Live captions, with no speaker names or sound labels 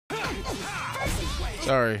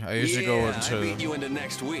Sorry, I usually go into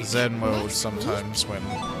next week. Zen mode sometimes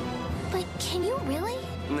But can you really?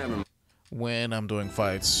 Never. when I'm doing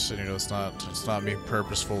fights, and you know, it's not me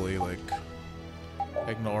purposefully like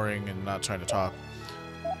ignoring and not trying to talk.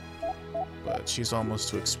 But she's almost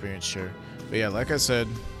too experienced here. But yeah, like I said,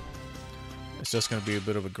 it's just gonna be a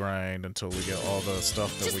bit of a grind until we get all the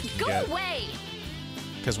stuff that we can get.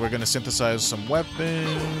 Because we're gonna synthesize some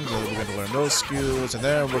weapons, we're gonna learn those skills, and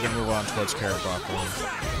then we're gonna move on towards character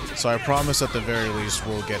properly. So I promise at the very least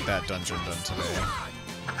we'll get that dungeon done today.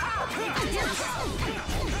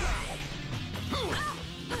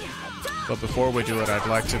 But before we do it, I'd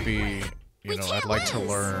like to be, you know, I'd like to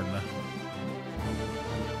learn.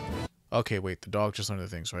 Okay, wait, the dog just learned the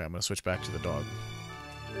thing, so I'm gonna switch back to the dog.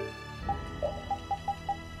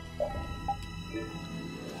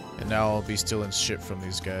 And now I'll be stealing shit from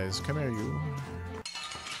these guys. Come here, you.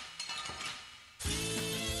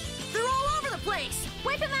 They're all over the place.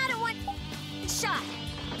 Wipe them out in one shot.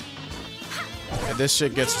 And this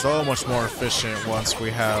shit gets so much more efficient once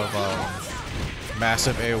we have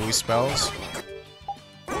massive AoE spells.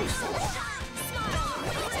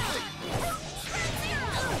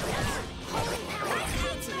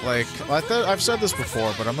 Like, I've said this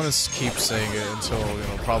before, but I'm gonna keep saying it until, you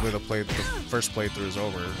know, probably the first playthrough is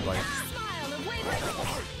over. Like,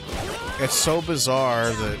 it's so bizarre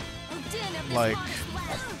that, like,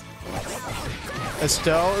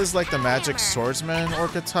 Estelle is like the magic swordsman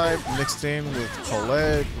archetype mixed in with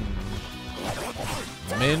Colette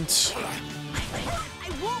and Mint.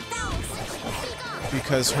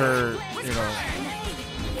 Because her, you know,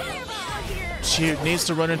 she needs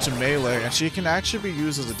to run into melee, and she can actually be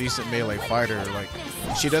used as a decent melee fighter. Like,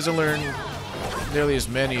 she doesn't learn nearly as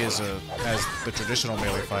many as the traditional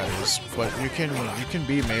melee fighters, but you can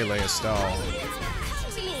be melee Estelle.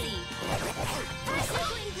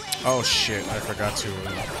 Oh shit! I forgot to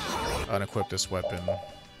unequip this weapon.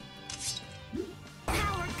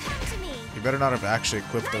 You better not have actually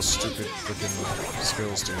equipped those stupid freaking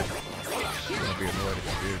skills, dude. I'm gonna be annoyed if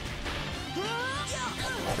you did.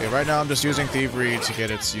 Okay, right now I'm just using Thievery to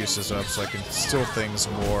get its uses up so I can steal things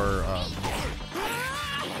more,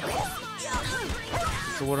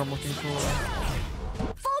 so what I'm looking for?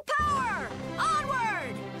 Full power!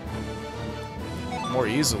 Onward! More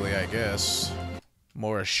easily, I guess.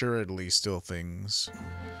 More assuredly steal things.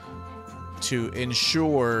 To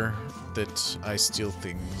ensure that I steal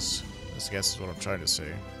things. I guess is what I'm trying to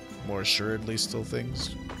say. More assuredly steal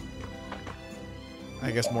things. I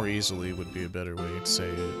guess more easily would be a better way to say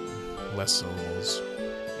it. Less syllables.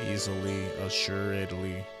 Easily,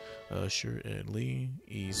 assuredly,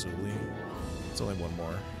 easily. It's only one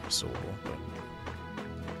more syllable, but...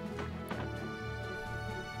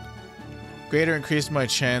 Greater increase my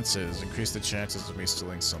chances. Increase the chances of me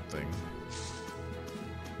stealing something.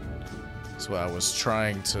 That's what I was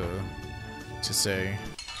trying to say.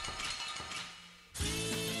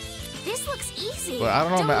 This looks easy. But I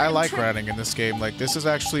don't know, man. I like grinding in this game. Like, this is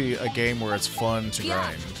actually a game where it's fun to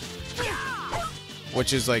grind.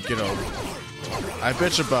 Which is like, you know, I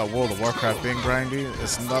bitch about World of Warcraft being grindy.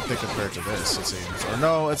 It's nothing compared to this, it seems. Or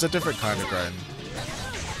no, it's a different kind of grind.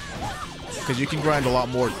 Because you can grind a lot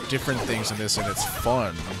more different things in this, and it's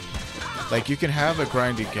fun. Like, you can have a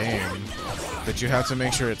grindy game, but you have to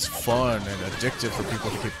make sure it's fun and addictive for people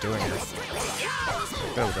to keep doing it.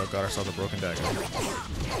 There we go, got ourselves a broken dagger.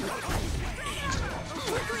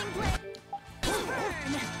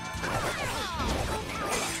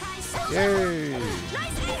 Yay!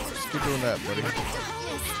 Just keep doing that, buddy.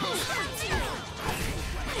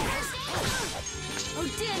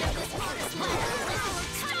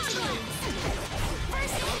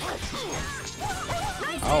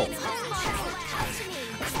 Ow.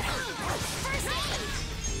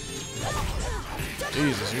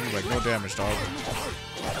 Jesus, you do like no damage, dog.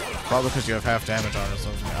 Probably because you have half damage on it or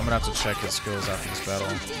something. I'm gonna have to check his skills after this battle.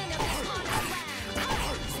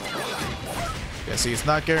 Yeah, see, it's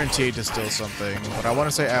not guaranteed to steal something, but I want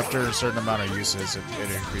to say after a certain amount of uses, it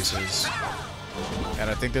increases. And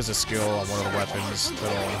I think there's a skill on one of the weapons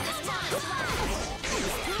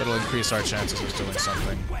that'll increase our chances of stealing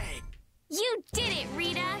something. You did it,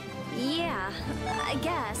 Rita! Yeah, I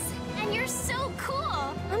guess. And you're so cool!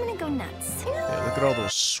 I'm gonna go nuts. Yeah, look at all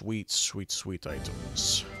those sweet, sweet, sweet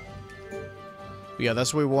items. But yeah,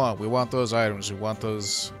 that's what we want. We want those items. We want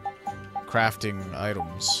those crafting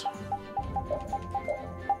items.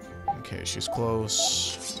 Okay, she's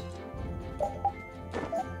close.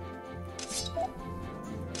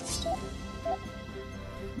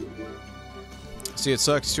 See, it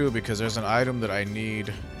sucks too because there's an item that I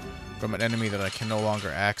need from an enemy that I can no longer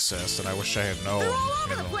access, and I wish I had known. They're all over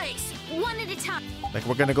You the know. place. One at a time. Like,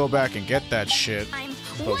 we're gonna go back and get that shit,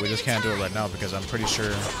 but One we at just a can't do it time. right now because I'm pretty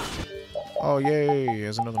sure... Oh, yay,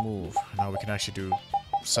 there's another move. Now we can actually do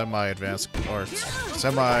semi-advanced, or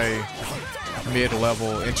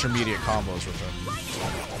semi-mid-level intermediate combos with them.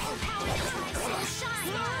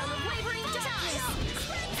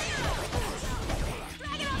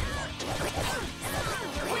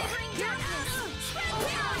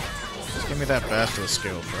 Just give me that bastard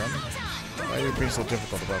skill, friend. Why are you being so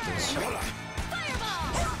difficult about this?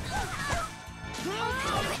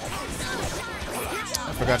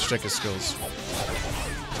 I forgot to check his skills.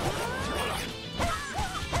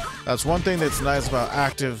 That's one thing that's nice about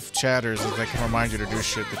active chatters is they can remind you to do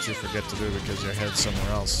shit that you forget to do because your head's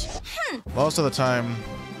somewhere else. Most of the time,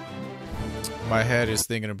 my head is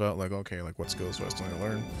thinking about like, okay, like what skills do I still need to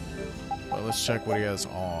learn? But let's check what he has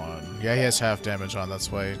on. Yeah, he has half damage on,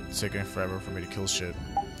 that's why it's taking forever for me to kill shit.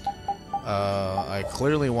 I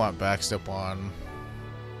clearly want backstep on.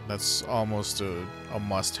 That's almost a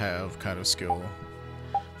must-have kind of skill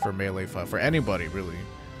for melee fight, for anybody really.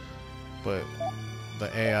 But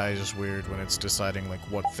the AI is just weird when it's deciding like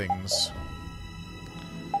what things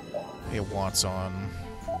it wants on.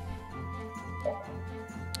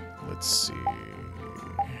 Let's see.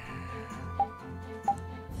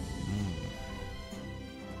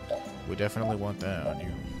 We definitely want that on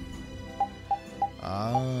you.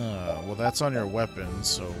 Ah, well that's on your weapon,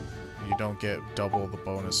 so you don't get double the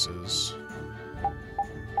bonuses.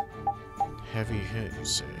 Heavy hit, you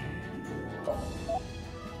say?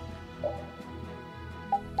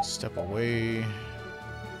 Step away.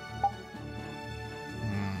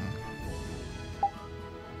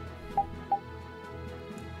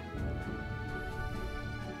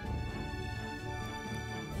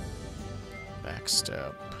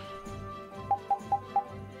 Backstep.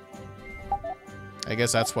 I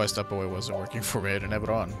guess that's why step away wasn't working for me. I didn't have it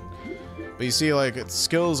on. But you see, like,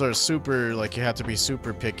 skills are super, like, you have to be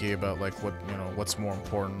super picky about, like, what, you know, what's more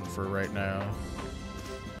important for right now.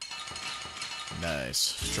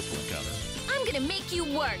 Nice. Triple encounter. I'm gonna make you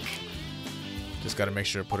work. Just gotta make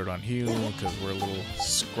sure to put it on heal, because we're a little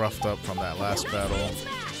scruffed up from that last battle.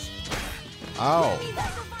 Ow!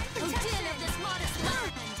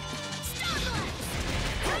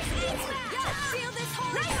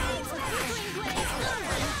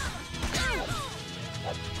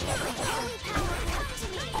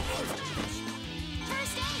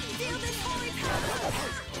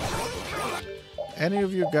 Any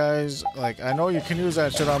of you guys, like, I know you can use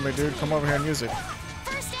that shit on me, dude. Come over here and use it.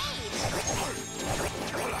 First aid.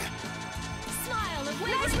 Smile of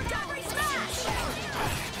waves recovery smash.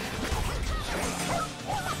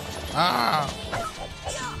 Ah!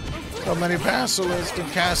 So many basilisks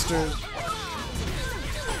and casters.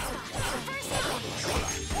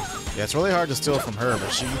 Yeah, it's really hard to steal from her,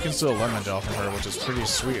 but you can steal lemon gel from her, which is pretty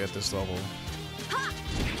sweet at this level.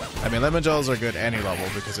 I mean, lemon gels are good any level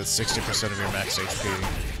because it's 60% of your max HP.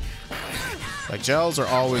 Like, gels are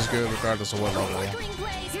always good regardless of what level.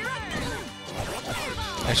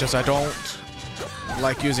 It's just I don't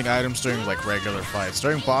like using items during, like, regular fights.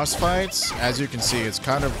 During boss fights, as you can see, it's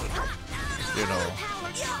kind of, you know,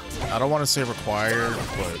 I don't want to say required,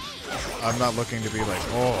 but I'm not looking to be like,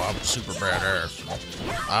 oh, I'm super badass.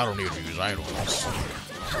 I don't need to use items.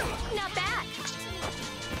 Not bad.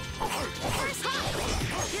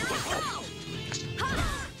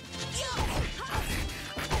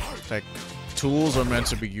 Like, tools are meant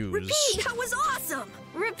to be used. Repeat, that was awesome!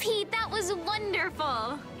 Repeat, that was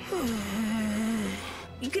wonderful.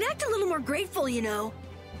 You could act a little more grateful, you know.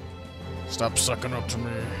 Stop sucking up to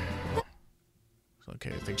me.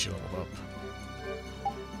 Okay, I think she leveled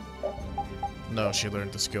up. No, she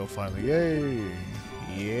learned the skill finally. Yay!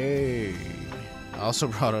 Yay! I also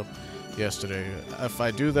brought up yesterday, if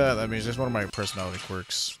I do that, I mean, it's just one of my personality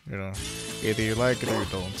quirks, you know. Either you like it or you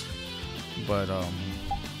don't. But,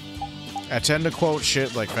 I tend to quote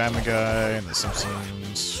shit like Family Guy and The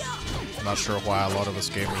Simpsons. I'm not sure why a lot of us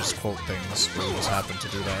gamers quote things, but we just happen to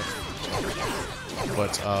do that.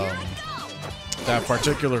 But, that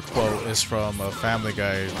particular quote is from a Family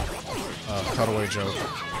Guy cutaway joke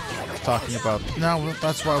talking about, now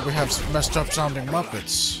that's why we have messed up sounding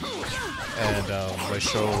Muppets. And they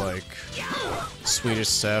show like Swedish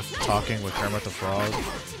Chef talking with Kermit the Frog.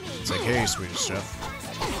 It's like, hey Swedish Chef,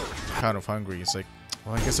 I'm kind of hungry. He's like,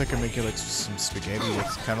 well, I guess I can make you like some spaghetti.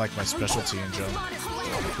 It's kind of like my specialty in jump.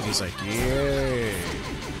 And he's like, yay.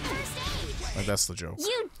 Like, that's the joke.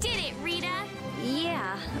 You did it, Rita.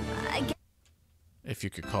 Yeah, I guess. If you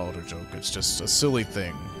could call it a joke, it's just a silly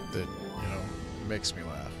thing that, you know, makes me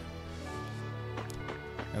laugh.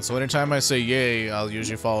 And so anytime I say yay, I'll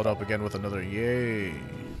usually follow it up again with another yay.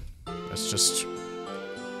 It's just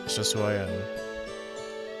who I am.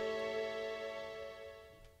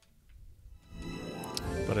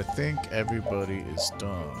 But I think everybody is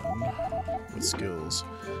done with skills.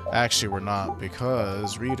 Actually, we're not,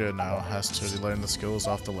 because Rita now has to learn the skills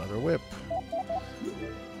off the leather whip.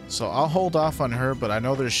 So I'll hold off on her, but I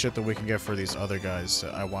know there's shit that we can get for these other guys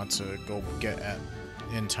that I want to go get at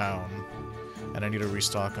in town. And I need to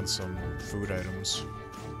restock on some food items.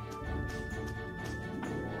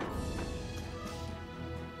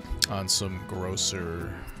 On some grocery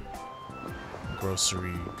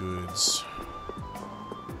goods.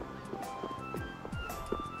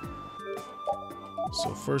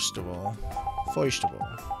 So first of all,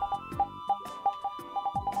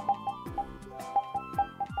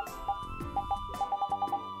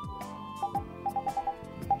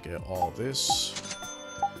 get all this.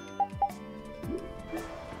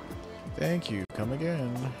 Thank you. Come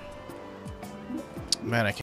again. Man, I can't